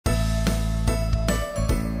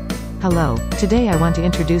Hello, today I want to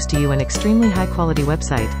introduce to you an extremely high-quality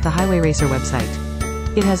website, the Highway Racer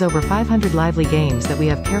website. It has over 500 lively games that we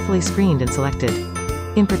have carefully screened and selected.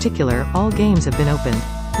 In particular, all games have been opened.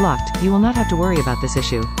 Blocked, you will not have to worry about this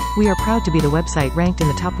issue. We are proud to be the website ranked in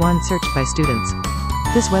the top 1 searched by students.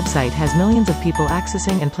 This website has millions of people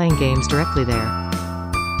accessing and playing games directly there.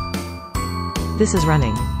 This is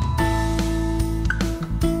running.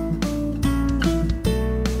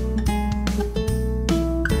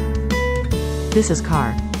 This is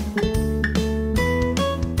car.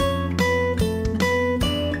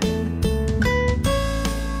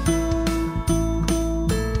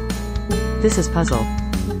 This is puzzle.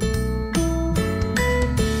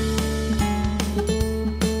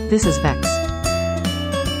 This is Vex.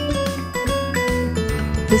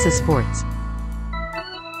 This is sports.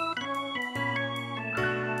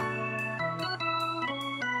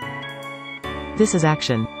 This is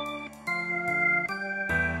action.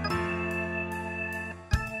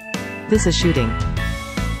 This is shooting.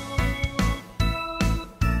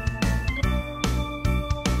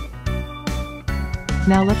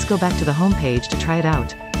 Now let's go back to the home page to try it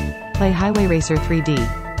out. Play Highway Racer 3D.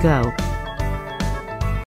 Go.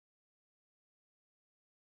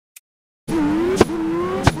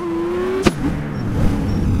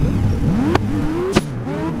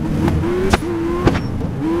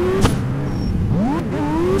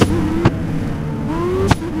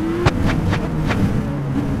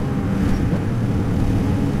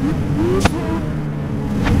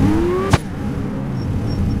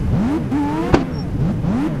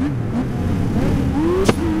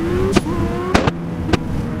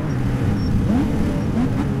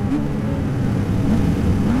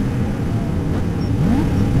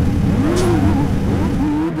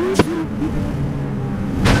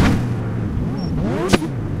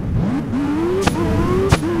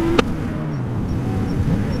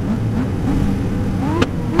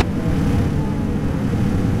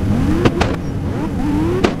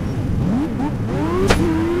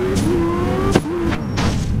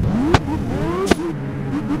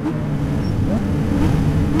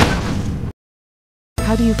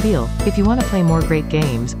 How do you feel? If you want to play more great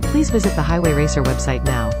games, please visit the Highway Racer website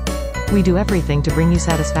now. We do everything to bring you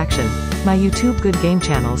satisfaction. My YouTube Good Game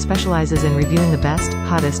channel specializes in reviewing the best,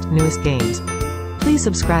 hottest, newest games. Please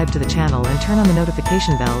subscribe to the channel and turn on the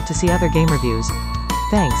notification bell to see other game reviews.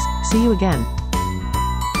 Thanks, see you again.